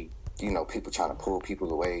industry, you know, people trying to pull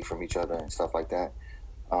people away from each other and stuff like that.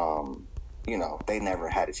 You know, they never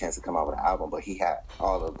had a chance to come out with an album, but he had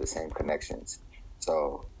all of the same connections.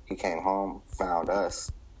 So he came home, found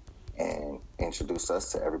us, and introduced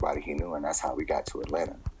us to everybody he knew, and that's how we got to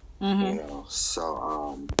Atlanta. You know,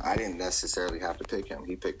 so I didn't necessarily have to pick him.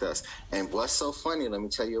 He picked us. And what's so funny, let me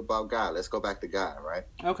tell you about Guy. Let's go back to Guy, right?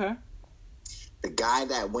 Okay. The guy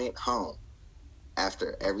that went home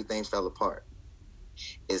after everything fell apart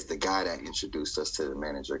is the guy that introduced us to the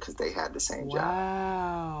manager, because they had the same job.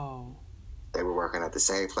 Wow. They were working at the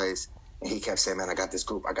same place. And he kept saying, man, I got this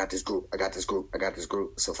group.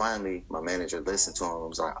 So finally, my manager listened to him and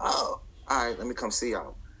was like, oh, all right, let me come see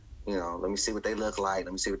y'all. You know, let me see what they look like.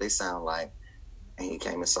 Let me see what they sound like. And he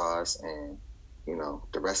came and saw us, and, you know,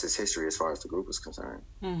 the rest is history as far as the group is concerned.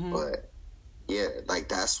 But, yeah, like,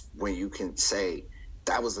 that's when you can say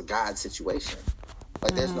that was a God situation.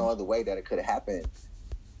 Like, there's no other way that it could have happened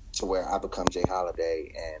to where I become Jay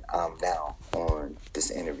Holiday and I'm now on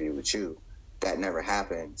this interview with you. That never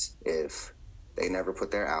happens if they never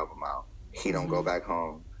put their album out. He don't go back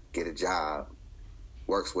home, get a job,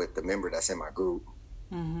 works with the member that's in my group,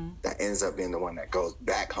 that ends up being the one that goes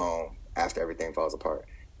back home after everything falls apart.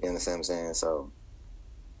 You understand what I'm saying? So,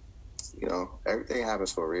 you know, everything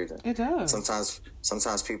happens for a reason. It does.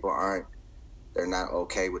 Sometimes people they're not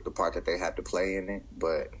okay with the part that they have to play in it,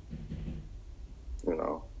 but, you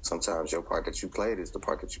know, sometimes your part that you played is the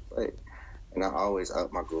part that you played. And I always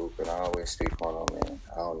up my group, and I always speak on them, and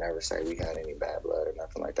I don't never say we had any bad blood or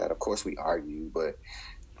nothing like that. Of course, we argue, but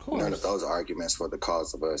none of those arguments were the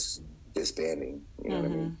cause of us disbanding. You know what I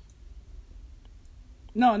mean?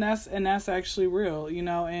 No, and that's actually real, you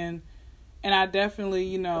know, and I definitely,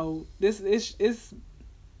 you know, this is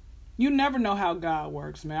you never know how God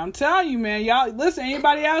works, man. I'm telling you, man. Y'all listen.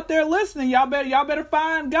 Anybody out there listening? Y'all better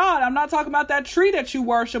find God. I'm not talking about that tree that you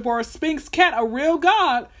worship or a Sphinx cat, a real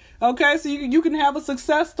God. Okay, so you can have a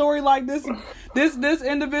success story like this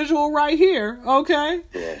individual right here. Okay.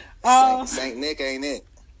 Yeah. Saint Nick ain't it?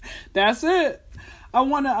 That's it. I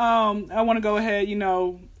wanna go ahead, you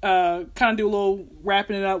know, kind of do a little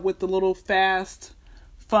wrapping it up with the little fast,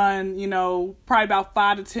 fun, you know, probably about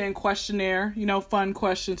 5 to 10 questionnaire, you know, fun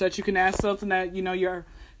questions that you can ask, something that, you know, your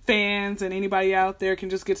fans and anybody out there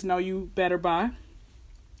can just get to know you better by.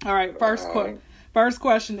 All right, first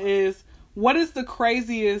question is, what is the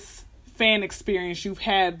craziest fan experience you've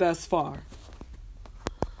had thus far?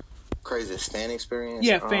 Craziest fan experience?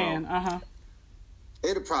 Yeah, fan.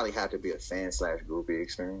 It'd probably have to be a fan/groupie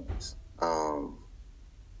experience.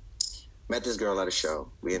 Met this girl at a show.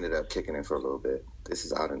 We ended up kicking it for a little bit. This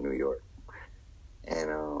is out in New York.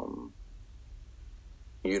 And,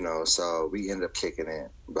 you know, so we ended up kicking it,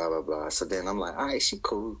 blah, blah, blah. So then I'm like, all right, she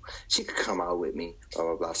cool. She could come out with me, blah,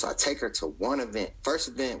 blah, blah. So I take her to one event. First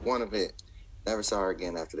event, one event. Never saw her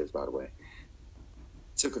again after this, by the way.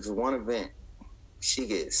 Took her to one event. She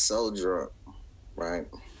gets so drunk, right,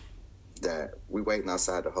 that we waiting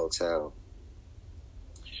outside the hotel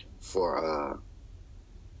for,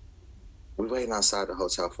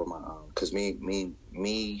 my, because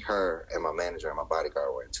me, her, and my manager and my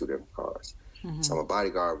bodyguard were in 2 different cars. Mm-hmm. So my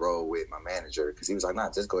bodyguard rode with my manager because he was like,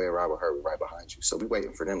 nah, just go ahead and ride with her. We're right behind you. So we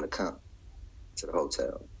waiting for them to come to the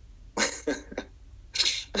hotel.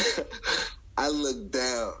 I look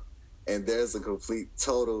down, and there's a complete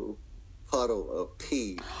total puddle of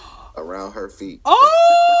pee around her feet.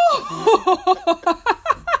 Oh!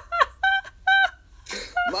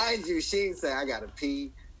 Mind you, she ain't say, I gotta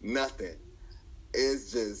pee, nothing.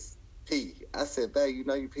 It's just pee. I said, babe, you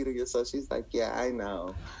know you peed on yourself? She's like, yeah, I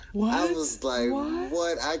know. What? I was like,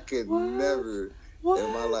 what? I could never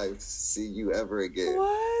in my life see you ever again.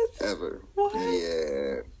 What? Ever. What?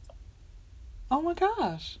 Yeah. Oh my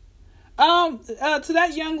gosh. To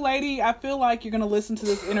that young lady, I feel like you're going to listen to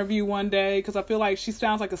this interview one day because I feel like she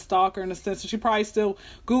sounds like a stalker in a sense. She probably still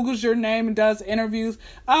Googles your name and does interviews.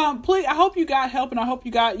 Please, I hope you got help and I hope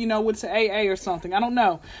you got, you know, went to AA or something. I don't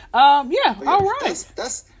know. All right.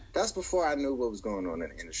 That's before I knew what was going on in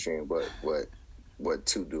the industry and what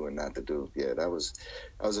to do and not to do. Yeah, that was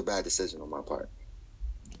a bad decision on my part.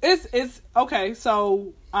 It's okay.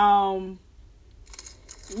 So,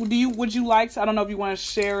 would you like to, I don't know if you want to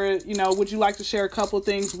share it, you know, would you like to share a couple of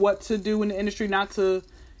things, what to do in the industry,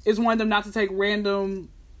 is one of them not to take random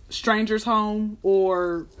strangers home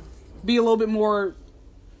be a little bit more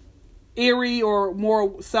eerie or more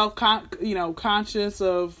conscious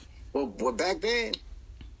of? Well, back then,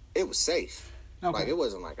 it was safe. Okay. Like, it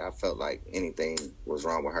wasn't like I felt like anything was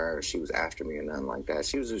wrong with her or she was after me or nothing like that.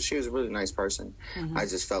 She was a really nice person. Mm-hmm. I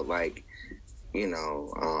just felt like, when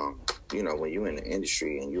you're in the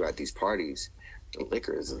industry and you're at these parties,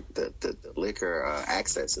 the liquor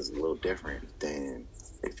access is a little different than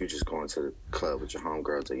if you're just going to the club with your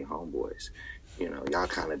homegirls or your homeboys. You know, y'all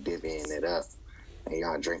kind of divvying it up and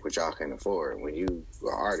y'all drink what y'all can afford. When you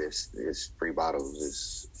are artists, it's free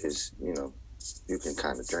bottles is you can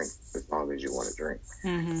kind of drink as long as you want to drink.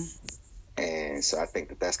 Mm-hmm. And so I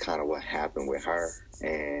think that's kind of what happened with her.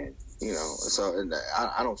 And, so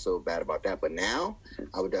I don't feel bad about that. But now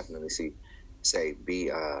I would definitely say be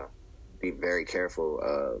very careful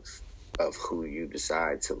of who you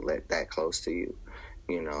decide to let that close to you.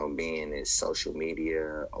 Being it's social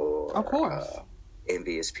media or of course.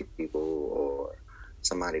 Envious people or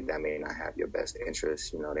somebody that may not have your best interests.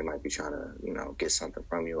 They might be trying to, get something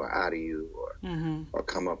from you or out of you or mm-hmm. or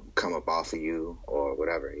come up off of you or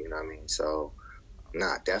whatever, you know what I mean? So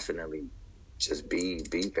definitely just be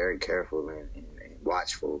very careful and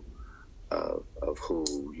watchful of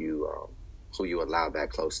who you allow that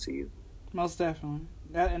close to you. Most definitely.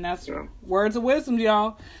 That's words of wisdom,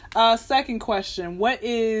 y'all. Second question, what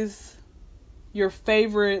is your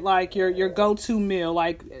favorite, like your go-to meal?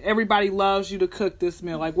 Like, everybody loves you to cook this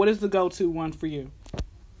meal. Like, what is the go-to one for you?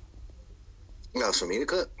 No, for me to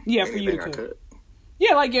cook? Yeah, for you to cook.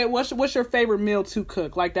 Yeah, like, what's your favorite meal to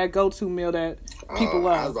cook? Like, that go-to meal that people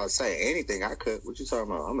love. I was about to say, anything I cook. What you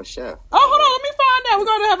talking about? I'm a chef. Oh, hold on. Let me find out. We're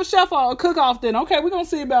going to have a chef a cook-off then. Okay, we're going to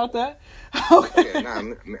see about that. Okay. Yeah,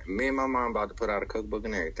 me and my mom about to put out a cookbook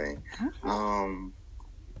and everything.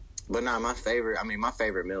 But nah, my favorite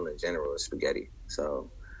meal in general is spaghetti. So,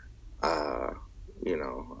 I'm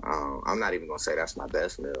not even gonna say that's my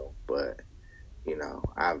best meal, but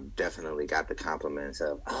I've definitely got the compliments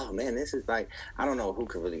of, oh man, this is like, I don't know who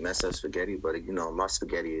can really mess up spaghetti, but my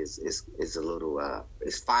spaghetti is a little,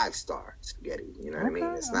 it's 5-star spaghetti. You know what I mean?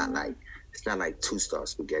 It's not like 2-star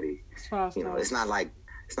spaghetti. It's 5 stars. It's not like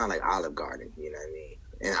Olive Garden. You know what I mean?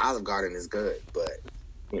 And Olive Garden is good, but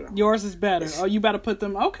yours is better. Oh, you better put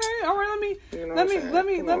them. Okay, all right. Let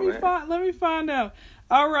me find out.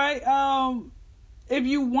 All right. If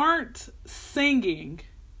you weren't singing,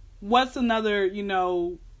 what's another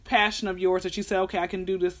passion of yours that you say, okay, I can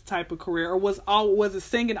do this type of career, or was it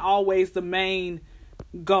singing always the main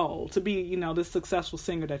goal to be this successful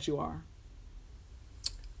singer that you are?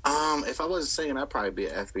 If I wasn't singing, I'd probably be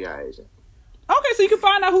an FBI agent. Okay, so you can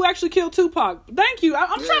find out who actually killed Tupac. Thank you. I'm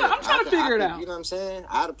trying to figure it out. You know what I'm saying?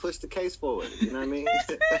 I'd have pushed the case forward. You know what I mean?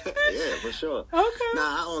 Yeah, for sure. Okay.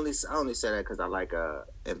 Nah, I only say that because I like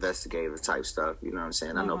investigative type stuff. You know what I'm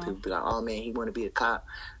saying? I know people be like, "Oh man, he want to be a cop."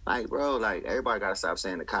 Like, bro, like everybody gotta stop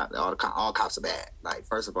saying the cop. All cops are bad. Like,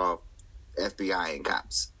 first of all, FBI ain't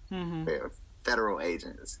cops. Mm-hmm. They're federal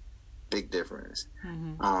agents. Big difference.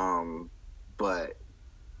 Mm-hmm. But.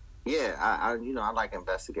 Yeah, I like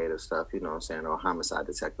investigative stuff, you know what I'm saying, or homicide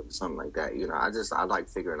detective or something like that. I like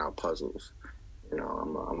figuring out puzzles.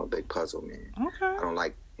 I'm a big puzzle man. Okay. I don't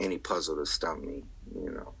like any puzzle to stump me,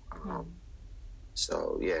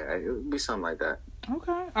 So yeah, it would be something like that.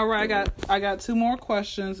 Okay. All right, I got 2 more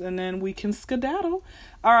questions and then we can skedaddle.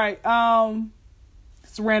 All right.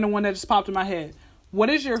 It's a random one that just popped in my head.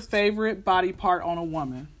 What is your favorite body part on a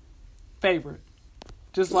woman? Favorite.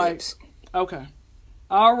 Just Lips. like okay.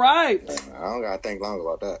 All right. I don't gotta think long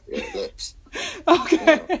about that. Yeah, lips.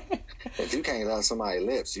 Okay. If you can't love somebody's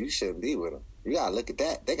lips, you shouldn't be with them. You gotta look at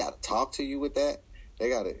that. They gotta talk to you with that. They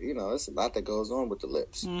gotta, it's a lot that goes on with the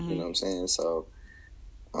lips. Mm-hmm. You know what I'm saying? So,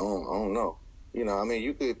 I don't know. I mean,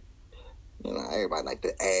 you could, everybody like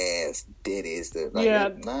the ass, titties,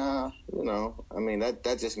 nah. I mean that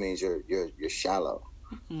just means you're shallow.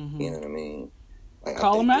 Mm-hmm. You know what I mean? Like,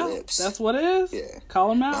 call them out. Lips. That's what it is. Yeah. Call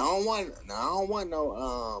them out. I don't want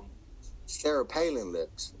no Sarah Palin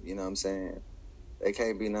lips. You know what I'm saying? They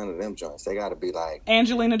can't be none of them joints. They got to be like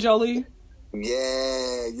Angelina Jolie.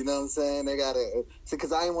 Yeah, you know what I'm saying? They got to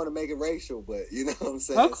because I didn't want to make it racial, but you know what I'm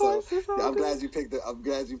saying. Of course, so, I'm glad you picked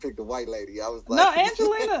the white lady. I was like, no,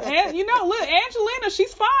 Angelina. Look, Angelina,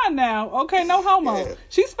 she's fine now. Okay, no homo. Yeah.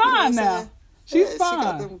 She's fine now. She's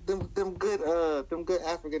fine. She got them good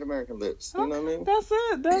African American lips. You know what I mean?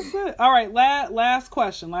 That's it. All right, last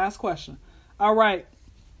question. All right.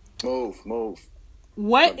 Move.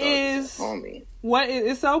 What is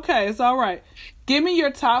it's okay. It's all right. Give me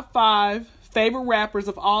your top 5 favorite rappers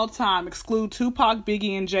of all time. Exclude Tupac,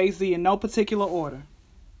 Biggie, and Jay-Z in no particular order.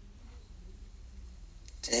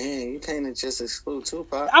 Dang, you can't just exclude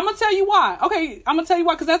Tupac. I'm gonna tell you why. Okay, I'm gonna tell you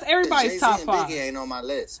why because that's everybody's top 5. Biggie ain't on my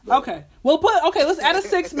list. But... Okay, let's add a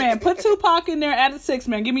 6 man. Put Tupac in there. Add a 6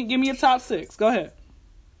 man. Give me a top 6. Go ahead.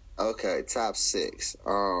 Okay, top 6.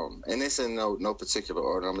 And it's in no particular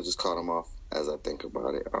order. I'm gonna just call them off as I think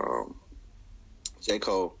about it. J.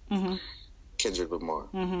 Cole, mm-hmm. Kendrick Lamar,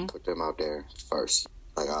 mm-hmm. put them out there first.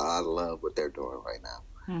 Like I love what they're doing right now.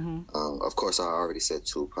 Mm-hmm. Of course, I already said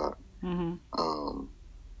Tupac. Mm-hmm.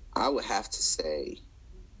 I would have to say,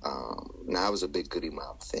 now I was a big Goody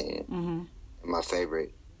Mob fan. Mm-hmm. And my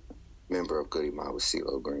favorite member of Goody Mob was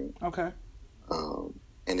CeeLo Green. Okay. And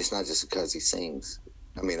it's not just because he sings.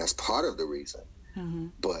 I mean, that's part of the reason. Mm-hmm.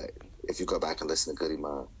 But if you go back and listen to Goody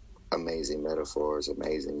Mob, amazing metaphors,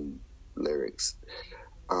 amazing lyrics.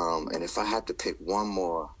 And if I had to pick one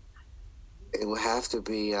more, it would have to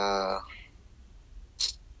be,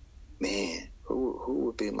 who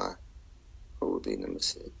would be number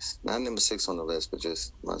 6? Not number 6 on the list, but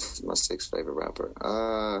just my 6th favorite rapper.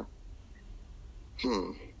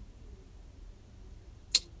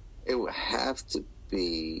 It would have to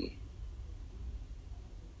be.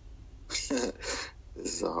 This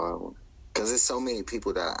is a hard one because there's so many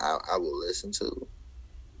people that I will listen to.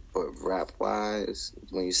 But rap wise,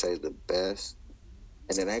 when you say the best,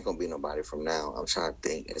 and it ain't gonna be nobody from now. I'm trying to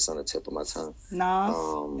think. It's on the tip of my tongue. Nas,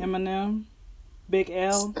 Eminem, Big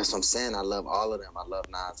L. That's what I'm saying. I love all of them. I love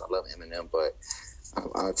Nas. I love Eminem, but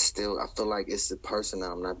I feel like it's the person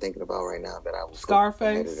that I'm not thinking about right now that I would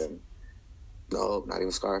Scarface. No, not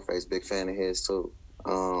even Scarface. Big fan of his too.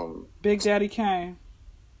 Big Daddy Kane.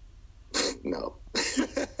 No, I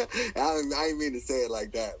didn't mean to say it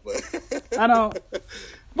like that, but I don't.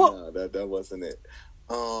 Well, no, that wasn't it.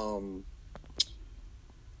 Oh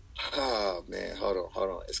man, hold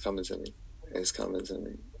on. It's coming to me.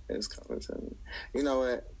 It's coming to me. You know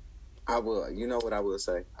what? I will. You know what I will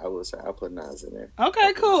say? I'll put Nas in there.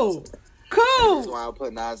 Okay, cool. The reason why I'll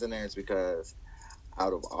put Nas in there is because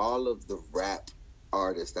out of all of the rap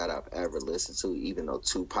artists that I've ever listened to, even though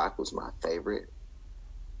Tupac was my favorite,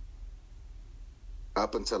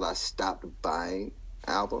 up until I stopped buying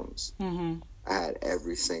albums, I had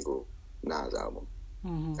every single Nas album.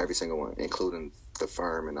 Every single one, including The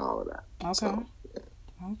Firm and all of that. Okay. So,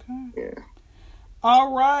 Okay. Yeah.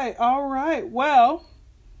 All right. Well,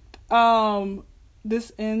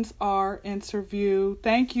 this ends our interview.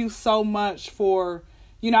 Thank you so much for,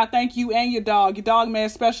 I thank you and your dog. Your dog made a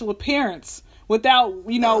special appearance without,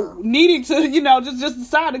 needing to, just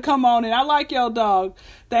decide to come on. And I like your dog.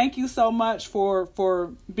 Thank you so much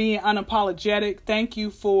for being unapologetic. Thank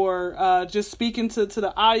you for just speaking to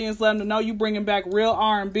the audience, letting them know you bringing back real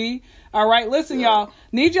R&B. All right, listen, y'all.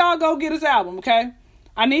 Need y'all go get his album, okay?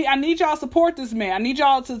 I need y'all support this man. I need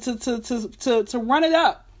y'all to run it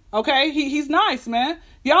up. Okay? He's nice, man.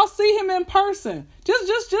 Y'all see him in person.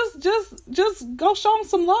 Just go show him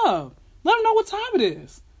some love. Let him know what time it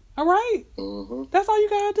is. All right? That's all you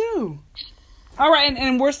gotta do. All right,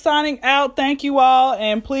 and we're signing out. Thank you all,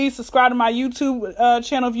 and please subscribe to my YouTube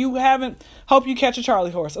channel if you haven't. Hope you catch a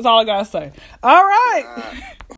Charlie horse. That's all I gotta say. All right.